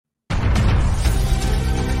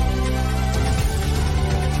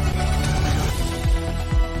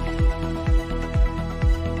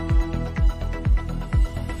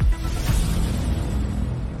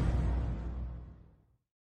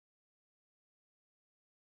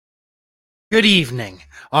Good evening.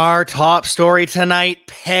 Our top story tonight,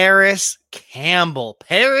 Parris Campbell.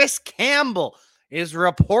 Parris Campbell is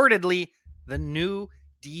reportedly the new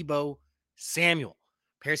Deebo Samuel.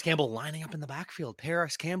 Parris Campbell lining up in the backfield.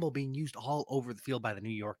 Parris Campbell being used all over the field by the New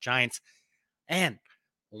York Giants. And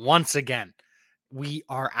once again, we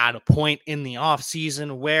are at a point in the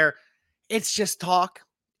offseason where it's just talk.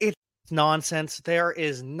 It's nonsense. There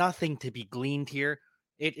is nothing to be gleaned here.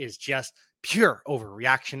 It is just pure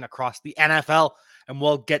overreaction across the NFL, and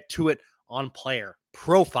we'll get to it on Player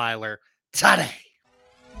Profiler today.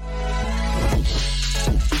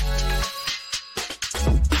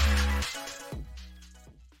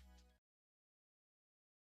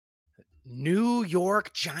 New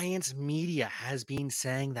York Giants media has been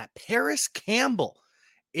saying that Parris Campbell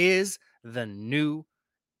is the new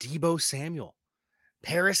Deebo Samuel.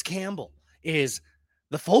 Parris Campbell is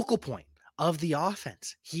the focal point of the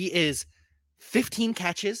offense. He is 15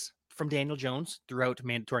 catches from Daniel Jones throughout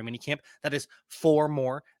mandatory minicamp. That is 4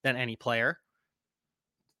 more than any player.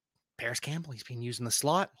 Parris Campbell, he's being used in the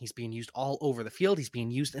slot. He's being used all over the field. He's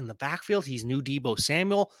being used in the backfield. He's new Deebo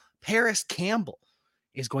Samuel. Parris Campbell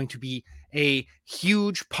is going to be a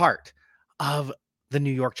huge part of the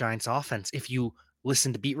New York Giants offense if you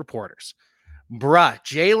listen to beat reporters. Bruh,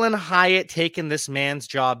 Jalen Hyatt taking this man's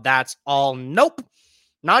job. That's all. Nope.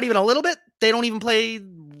 Not even a little bit. They don't even play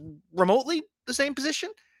remotely the same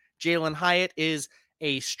position. Jalen Hyatt is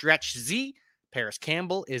a stretch Z. Parris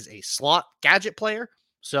Campbell is a slot gadget player.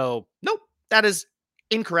 So, nope, that is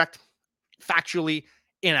incorrect. Factually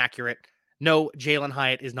inaccurate. No, Jalen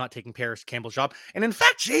Hyatt is not taking Parris Campbell's job. And in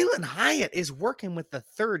fact, Jalen Hyatt is working with the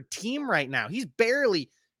third team right now. He's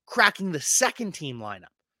barely cracking the second team lineup.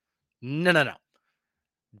 No.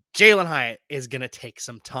 Jalen Hyatt is going to take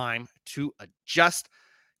some time to adjust.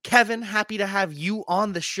 Kevin, happy to have you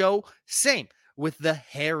on the show. Same with the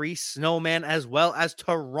Harry Snowman, as well as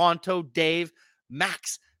Toronto Dave,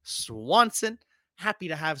 Max Swanson. Happy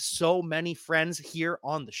to have so many friends here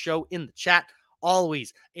on the show in the chat.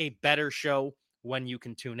 Always a better show when you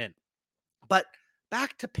can tune in. But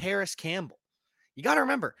back to Parris Campbell. You got to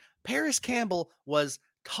remember, Parris Campbell was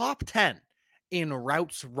top 10 in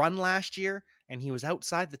routes run last year, and he was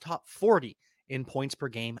outside the top 40 in points per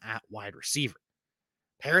game at wide receiver.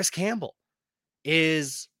 Parris Campbell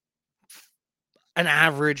is an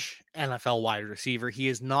average NFL wide receiver. He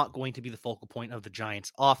is not going to be the focal point of the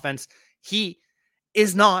Giants offense. He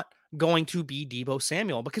is not going to be Deebo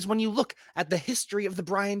Samuel, because when you look at the history of the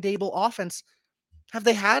Brian Daboll offense, have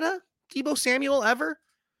they had a Deebo Samuel ever?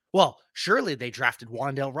 Well, surely they drafted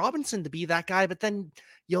Wan'Dale Robinson to be that guy, but then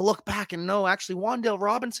you look back and no, actually Wan'Dale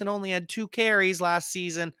Robinson only had 2 carries last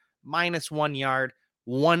season, minus 1 yard,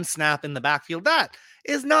 1 snap in the backfield. That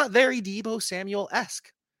is not very Deebo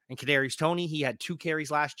Samuel-esque. And Kadarius Toney, he had 2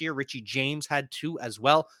 carries last year. Richie James had 2 as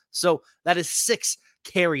well. So that is 6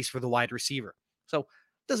 carries for the wide receiver. So it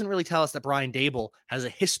doesn't really tell us that Brian Daboll has a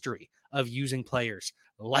history of using players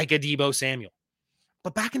like a Deebo Samuel.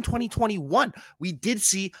 But back in 2021, we did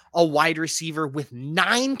see a wide receiver with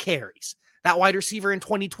 9 carries. That wide receiver in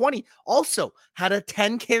 2020 also had a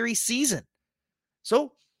 10-carry season.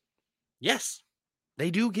 So, yes,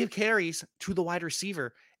 they do give carries to the wide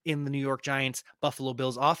receiver in the New York Giants Buffalo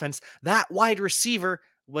Bills offense. That wide receiver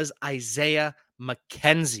was Isaiah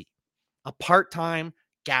McKenzie, a part-time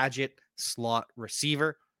gadget slot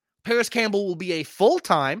receiver. Parris Campbell will be a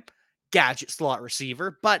full-time gadget slot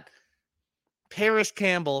receiver, but Parris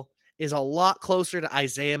Campbell is a lot closer to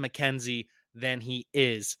Isaiah McKenzie than he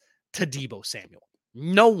is to Deebo Samuel.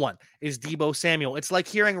 No one is Deebo Samuel. It's like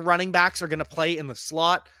hearing running backs are going to play in the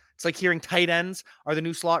slot. It's like hearing tight ends are the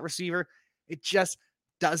new slot receiver. It just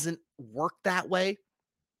doesn't work that way.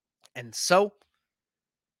 And so,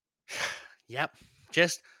 yep,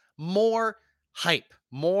 just more hype,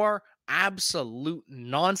 more absolute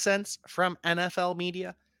nonsense from NFL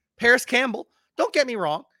media. Parris Campbell, don't get me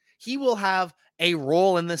wrong, he will have a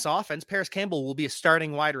role in this offense. Parris Campbell will be a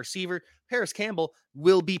starting wide receiver. Parris Campbell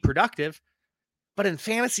will be productive. But in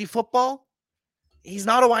fantasy football, he's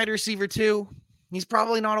not a wide receiver 2. He's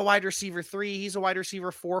probably not a wide receiver 3. He's a wide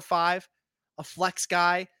receiver 4 or 5, a flex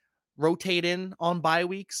guy, rotate in on bye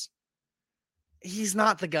weeks. He's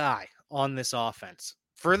not the guy on this offense.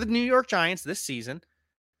 For the New York Giants this season,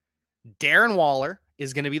 Darren Waller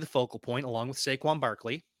is going to be the focal point along with Saquon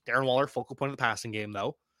Barkley. Darren Waller, focal point of the passing game,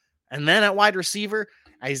 though. And then at wide receiver,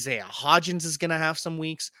 Isaiah Hodgins is going to have some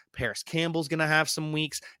weeks. Parris Campbell's going to have some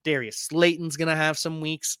weeks. Darius Slayton's going to have some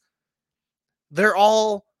weeks. They're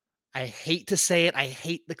all, I hate to say it, I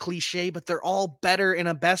hate the cliche, but they're all better in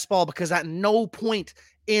a best ball, because at no point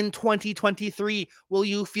in 2023 will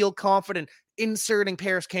you feel confident inserting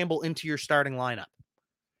Parris Campbell into your starting lineup?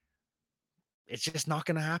 It's just not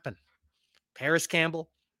going to happen. Parris Campbell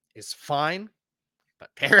is fine,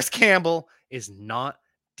 but Parris Campbell is not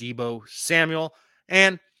Deebo Samuel,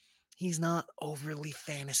 and he's not overly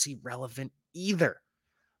fantasy relevant either.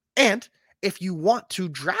 And if you want to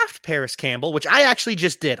draft Parris Campbell, which I actually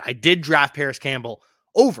just did, I did draft Parris Campbell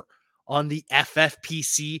over on the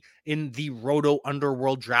FFPC in the Roto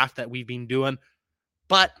Underworld draft that we've been doing,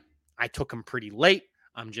 but I took him pretty late.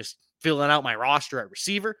 I'm just filling out my roster at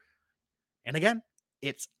receiver. And again,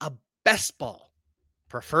 it's a best ball.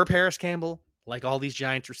 Prefer Parris Campbell, like all these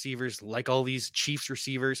Giants receivers, like all these Chiefs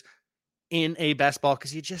receivers, in a best ball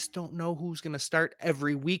because you just don't know who's going to start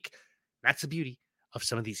every week. That's the beauty of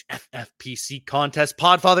some of these FFPC contests.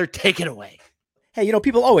 Podfather, take it away. Hey,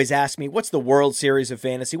 people always ask me, what's the World Series of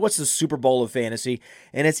Fantasy? What's the Super Bowl of Fantasy?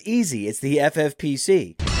 And it's easy. It's the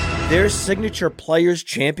FFPC. Their signature Players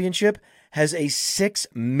Championship has a $6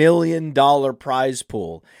 million prize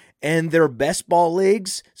pool. And their best ball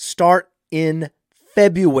leagues start in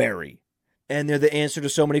February. And they're the answer to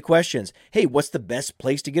so many questions. Hey, what's the best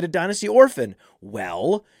place to get a Dynasty Orphan?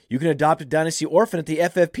 Well, you can adopt a Dynasty Orphan at the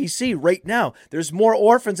FFPC right now. There's more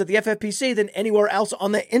orphans at the FFPC than anywhere else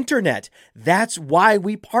on the internet. That's why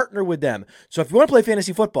we partner with them. So if you want to play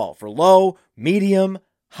fantasy football for low, medium,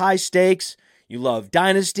 high stakes, you love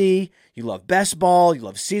Dynasty, you love best ball, you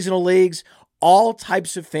love seasonal leagues, all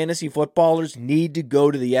types of fantasy footballers need to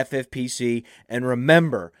go to the FFPC. And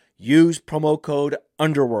remember, use promo code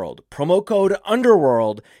Underworld. Promo code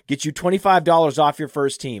Underworld gets you $25 off your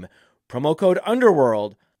first team. Promo code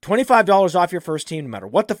Underworld, $25 off your first team, no matter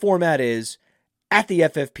what the format is, at the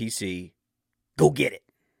FFPC. Go get it.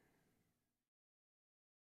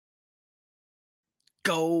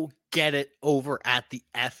 Go get it over at the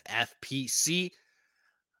FFPC.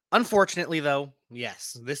 Unfortunately, though,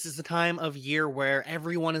 yes, this is the time of year where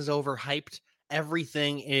everyone is overhyped.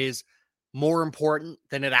 Everything is more important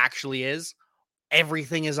than it actually is.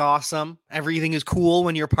 Everything is awesome. Everything is cool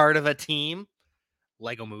when you're part of a team.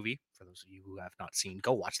 Lego Movie, for those of you who have not seen,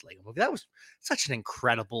 go watch Lego Movie. That was such an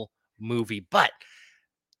incredible movie. But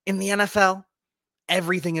in the NFL,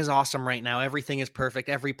 everything is awesome right now. Everything is perfect.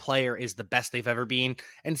 Every player is the best they've ever been.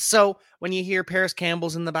 And so when you hear Parris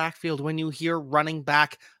Campbell's in the backfield, when you hear running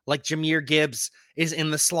back like Jahmyr Gibbs is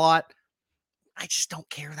in the slot, I just don't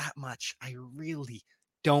care that much. I really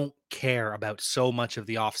don't care about so much of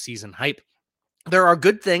the offseason hype. There are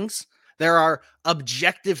good things. There are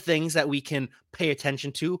objective things that we can pay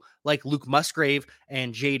attention to, like Luke Musgrave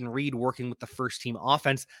and Jaden Reed working with the first team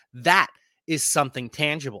offense. That is something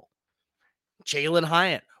tangible. Jalen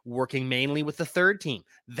Hyatt working mainly with the third team.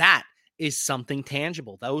 That is something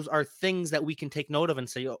tangible. Those are things that we can take note of and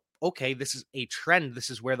say, oh, okay, this is a trend.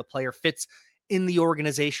 This is where the player fits in the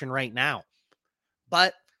organization right now.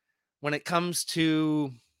 But when it comes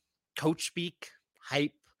to coach speak,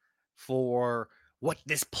 hype for what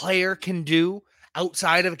this player can do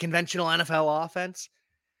outside of a conventional NFL offense,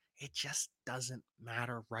 it just doesn't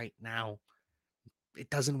matter right now. It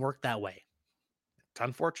doesn't work that way. It's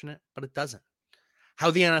unfortunate, but it doesn't. How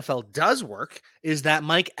the NFL does work is that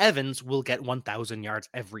Mike Evans will get 1,000 yards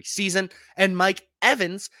every season, and Mike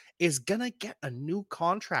Evans is going to get a new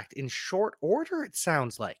contract in short order, it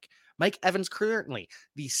sounds like. Mike Evans currently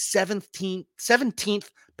the 17th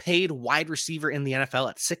paid wide receiver in the NFL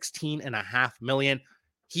at $16.5 million.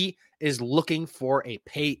 He is looking for a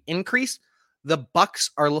pay increase. The Bucs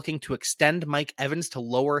are looking to extend Mike Evans to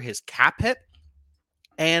lower his cap hit.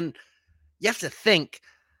 And you have to think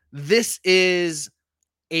this is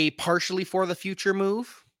a partially for the future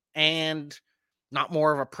move and not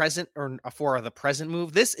more of a present or for the present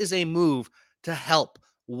move. This is a move to help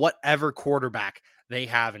whatever quarterback they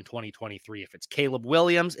have in 2023. If it's Caleb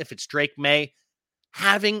Williams, if it's Drake May,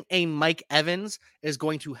 having a Mike Evans is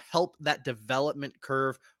going to help that development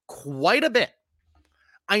curve quite a bit.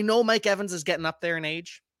 I know Mike Evans is getting up there in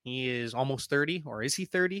age. He is almost 30, or is he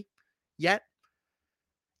 30 yet?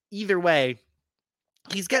 Either way,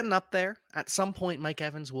 he's getting up there. At some point, Mike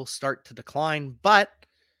Evans will start to decline. But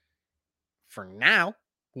for now,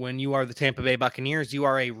 when you are the Tampa Bay Buccaneers, you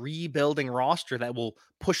are a rebuilding roster that will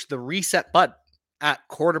push the reset button at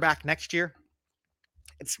quarterback next year.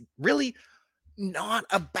 It's really not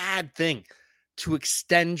a bad thing to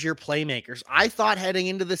extend your playmakers. I thought heading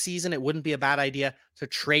into the season, it wouldn't be a bad idea to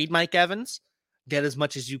trade Mike Evans, get as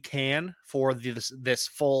much as you can for this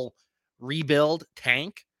full rebuild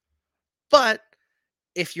tank. But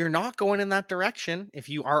if you're not going in that direction, if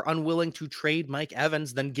you are unwilling to trade Mike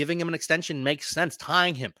Evans, then giving him an extension makes sense.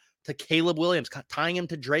 Tying him to Caleb Williams, tying him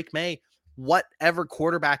to Drake May whatever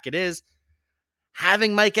quarterback it is,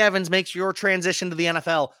 having Mike Evans makes your transition to the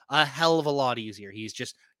NFL a hell of a lot easier. He's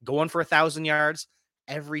just going for 1,000 yards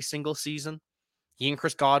every single season. He and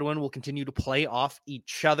Chris Godwin will continue to play off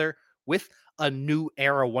each other with a new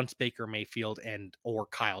era once Baker Mayfield and or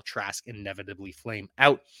Kyle Trask inevitably flame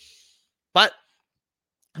out. But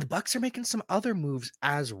the Bucs are making some other moves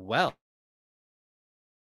as well.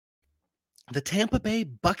 The Tampa Bay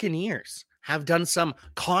Buccaneers have done some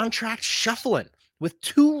contract shuffling with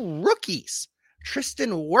two rookies. Tristan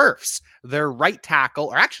Wirfs, their right tackle,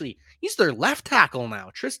 or actually, he's their left tackle now.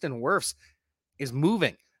 Tristan Wirfs is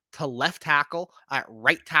moving to left tackle. At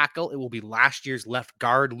right tackle, it will be last year's left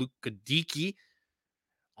guard, Luke Goedeke.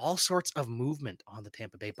 All sorts of movement on the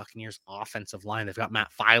Tampa Bay Buccaneers offensive line. They've got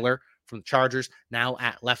Matt Filer from the Chargers now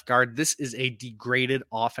at left guard. This is a degraded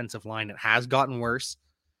offensive line. It has gotten worse.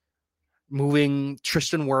 Moving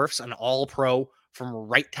Tristan Wirfs, an all-pro, from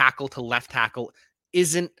right tackle to left tackle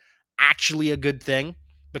isn't actually a good thing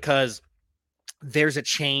because there's a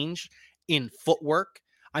change in footwork.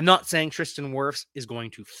 I'm not saying Tristan Wirfs is going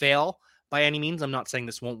to fail by any means. I'm not saying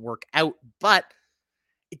this won't work out, but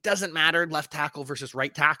it doesn't matter left tackle versus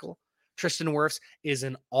right tackle. Tristan Wirfs is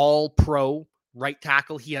an all-pro right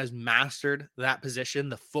tackle. He has mastered that position,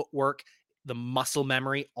 the footwork, the muscle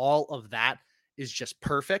memory, all of that is just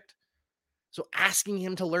perfect. So asking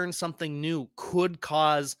him to learn something new could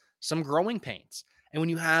cause some growing pains. And when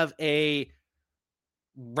you have a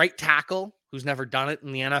right tackle who's never done it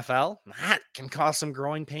in the NFL, that can cause some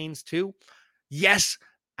growing pains too. Yes,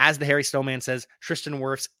 as the Harry Snowman says, Tristan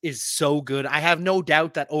Wirfs is so good. I have no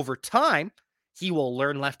doubt that over time, he will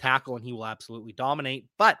learn left tackle and he will absolutely dominate.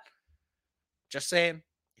 But just saying,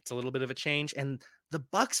 it's a little bit of a change. And the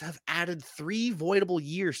Bucs have added 3 voidable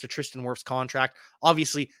years to Tristan Wirfs' contract.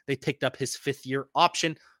 Obviously, they picked up his 5th-year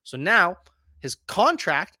option. So now his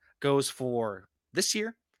contract goes for this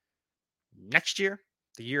year, next year,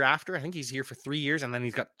 the year after. I think he's here for 3 years, and then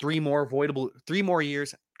he's got 3 more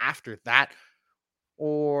years after that.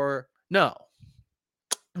 Or no,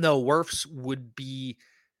 Wirfs would be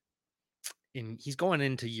he's going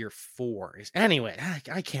into year 4. Anyway,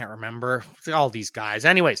 I can't remember all these guys.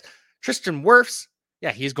 Anyways, Tristan Wirfs,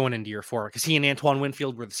 yeah, he's going into year 4 because he and Antoine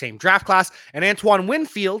Winfield were the same draft class, and Antoine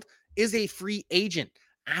Winfield is a free agent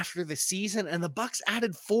after the season, and the Bucs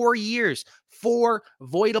added 4 years, 4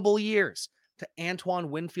 voidable years to Antoine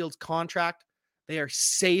Winfield's contract. They are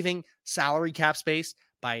saving salary cap space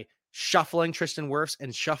by shuffling Tristan Wirfs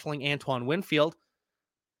and shuffling Antoine Winfield.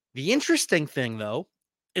 The interesting thing, though,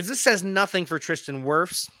 is this says nothing for Tristan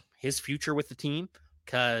Wirfs, his future with the team,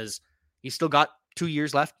 because he's still got 2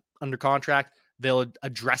 years left under contract. They'll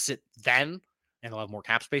address it then, and they'll have more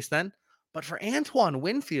cap space then. But for Antoine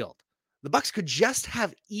Winfield, the Bucs could just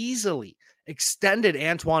have easily extended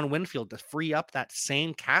Antoine Winfield to free up that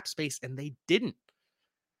same cap space, and they didn't.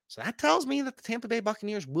 So that tells me that the Tampa Bay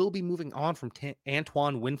Buccaneers will be moving on from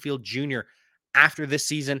Antoine Winfield Jr. after this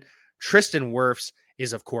season. Tristan Wirfs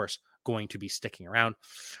is, of course, going to be sticking around.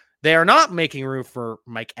 They are not making room for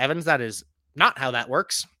Mike Evans. That is not how that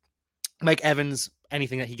works. Mike Evans,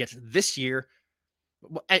 anything that he gets this year,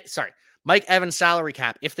 Mike Evans' salary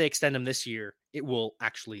cap, if they extend him this year, it will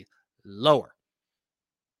actually lower.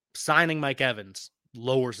 Signing Mike Evans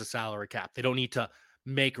lowers the salary cap. They don't need to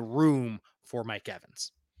make room for Mike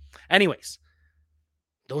Evans. Anyways,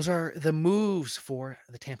 those are the moves for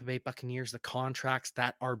the Tampa Bay Buccaneers, the contracts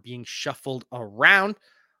that are being shuffled around.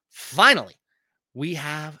 Finally, we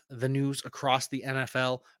have the news across the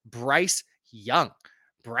NFL. Bryce Young.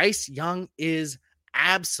 Bryce Young is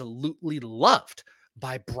absolutely loved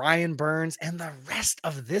by Brian Burns and the rest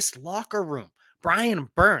of this locker room. Brian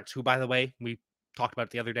Burns, who, by the way, we talked about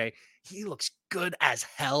it the other day, he looks good as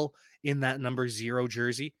hell in that number 0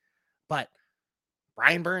 jersey. But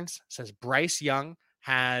Brian Burns says Bryce Young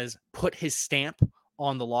has put his stamp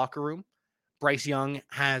on the locker room. Bryce Young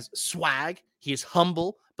has swag. He is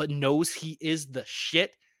humble, but knows he is the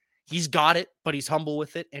shit. He's got it, but he's humble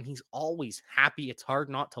with it, and he's always happy. It's hard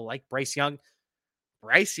not to like Bryce Young.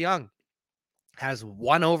 Bryce Young has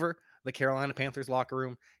won over the Carolina Panthers locker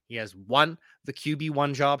room. He has won the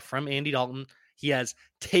QB1 job from Andy Dalton. He has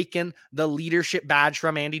taken the leadership badge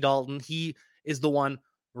from Andy Dalton. He is the one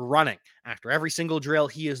running. After every single drill,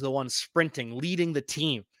 he is the one sprinting, leading the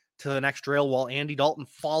team to the next drill while Andy Dalton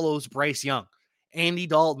follows Bryce Young. Andy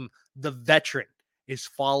Dalton, the veteran, is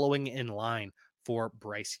following in line for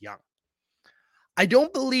Bryce Young. I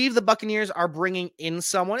don't believe the Buccaneers are bringing in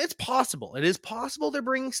someone. It's possible. It is possible they're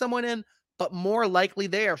bringing someone in, but more likely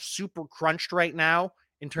they are super crunched right now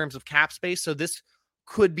in terms of cap space. So this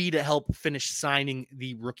could be to help finish signing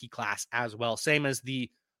the rookie class as well. Same as the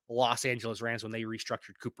Los Angeles Rams when they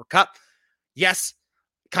restructured Cooper Kupp. Yes,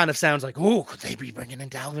 kind of sounds like, oh, could they be bringing in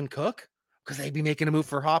Dalvin Cook? Could they be making a move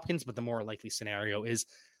for Hopkins? But the more likely scenario is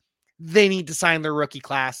they need to sign their rookie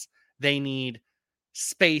class. They need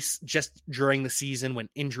space just during the season when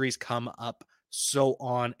injuries come up, so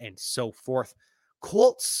on and so forth.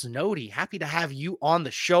 Colt Snowdy, happy to have you on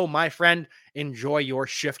the show, my friend. Enjoy your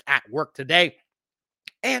shift at work today.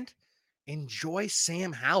 And enjoy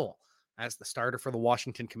Sam Howell as the starter for the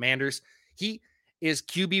Washington Commanders. He is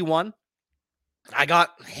QB1. I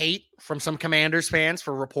got hate from some Commanders fans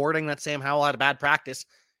for reporting that Sam Howell had a bad practice.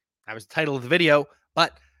 That was the title of the video,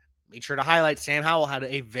 but made sure to highlight Sam Howell had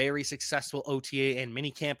a very successful OTA and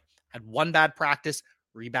minicamp, had one bad practice,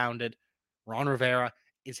 rebounded. Ron Rivera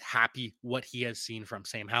is happy what he has seen from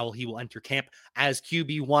Sam Howell. He will enter camp as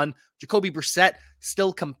QB1. Jacoby Brissett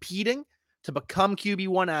still competing to become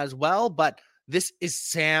QB1 as well, but this is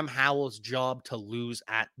Sam Howell's job to lose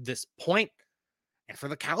at this point. And for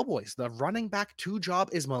the Cowboys, the running back 2 job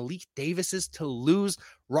is Malik Davis's to lose.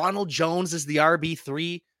 Ronald Jones is the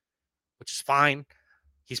RB3, which is fine.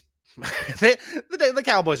 The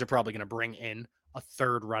Cowboys are probably going to bring in a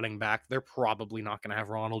third running back. They're probably not going to have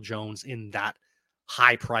Ronald Jones in that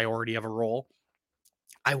high priority of a role.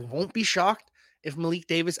 I won't be shocked if Malik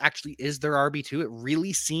Davis actually is their RB2. It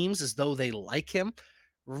really seems as though they like him.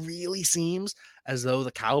 Really seems as though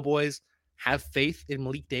the Cowboys have faith in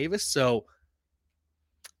Malik Davis. So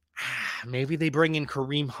maybe they bring in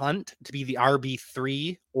Kareem Hunt to be the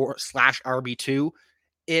RB3 or slash RB2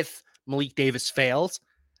 if Malik Davis fails.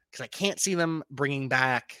 Because I can't see them bringing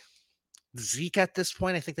back Zeke at this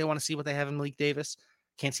point. I think they want to see what they have in Malik Davis.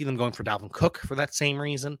 Can't see them going for Dalvin Cook for that same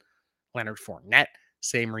reason. Leonard Fournette,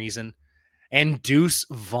 same reason. And Deuce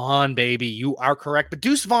Vaughn, baby. You are correct. But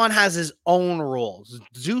Deuce Vaughn has his own rules.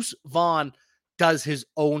 Deuce Vaughn does his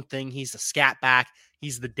own thing. He's a scat back.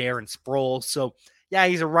 He's the Darren Sproles. So, yeah,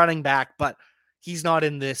 he's a running back, but he's not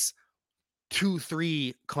in this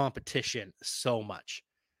 2-3 competition so much.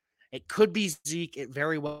 It could be Zeke. It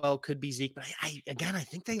very well could be Zeke. But I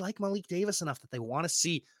think they like Malik Davis enough that they want to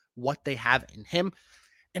see what they have in him.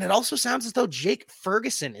 And it also sounds as though Jake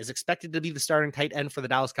Ferguson is expected to be the starting tight end for the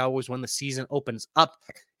Dallas Cowboys when the season opens up.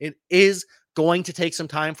 It is going to take some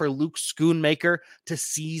time for Luke Schoonmaker to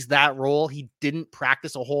seize that role. He didn't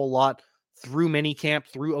practice a whole lot through minicamp,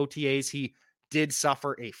 through OTAs. He did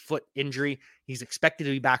suffer a foot injury. He's expected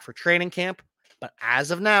to be back for training camp. But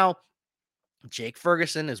as of now, Jake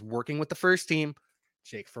Ferguson is working with the first team.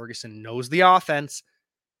 Jake Ferguson knows the offense.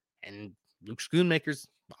 And Luke Schoonmaker's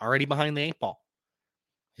already behind the 8 ball.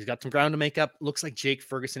 He's got some ground to make up. Looks like Jake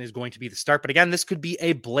Ferguson is going to be the start. But again, this could be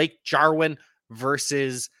a Blake Jarwin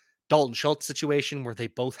versus Dalton Schultz situation where they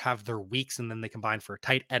both have their weeks and then they combine for a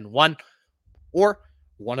tight end 1. Or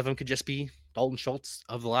one of them could just be Dalton Schultz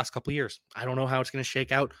of the last couple of years. I don't know how it's going to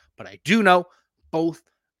shake out, but I do know both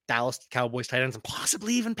Dallas Cowboys tight ends and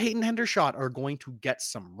possibly even Peyton Hendershot are going to get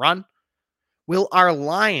some run. Will our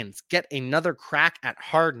Lions get another crack at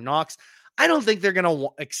Hard Knocks? I don't think they're going to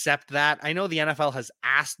accept that. I know the NFL has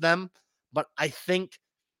asked them, but I think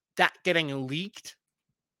that getting leaked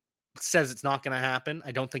says it's not going to happen.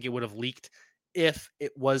 I don't think it would have leaked if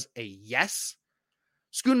it was a yes.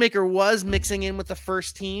 Schoonmaker was mixing in with the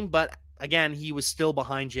first team, but again, he was still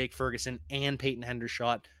behind Jake Ferguson and Peyton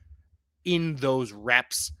Hendershot in those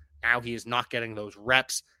reps. Now he is not getting those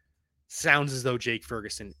reps. Sounds as though Jake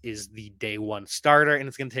Ferguson is the day 1 starter, and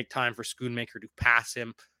it's going to take time for Schoonmaker to pass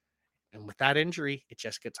him. And with that injury, it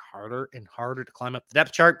just gets harder and harder to climb up the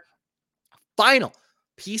depth chart. Final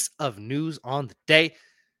piece of news on the day.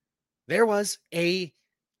 There was a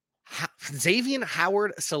Xavier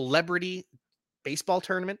Howard celebrity baseball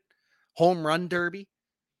tournament, home run derby,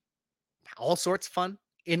 all sorts of fun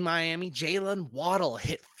in Miami. Jalen Waddle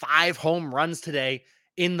hit 5 home runs today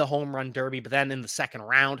in the home run derby, but then in the second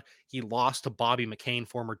round, he lost to Bobby McCain,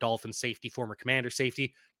 former Dolphin safety, former Commander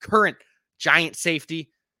safety, current Giant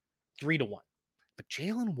safety, 3-1. But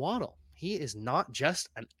Jalen Waddle, he is not just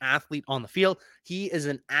an athlete on the field. He is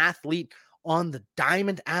an athlete on the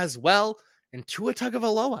diamond as well. And Tua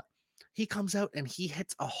Tagovailoa, he comes out and he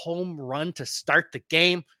hits a home run to start the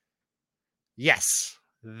game. Yes,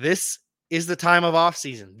 this is the time of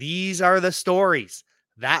offseason. These are the stories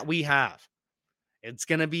that we have. It's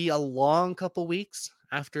going to be a long couple weeks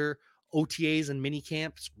after OTAs and mini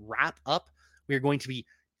camps wrap up. We are going to be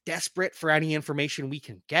desperate for any information we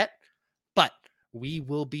can get, but we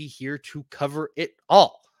will be here to cover it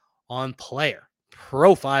all on Player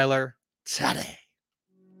Profiler today.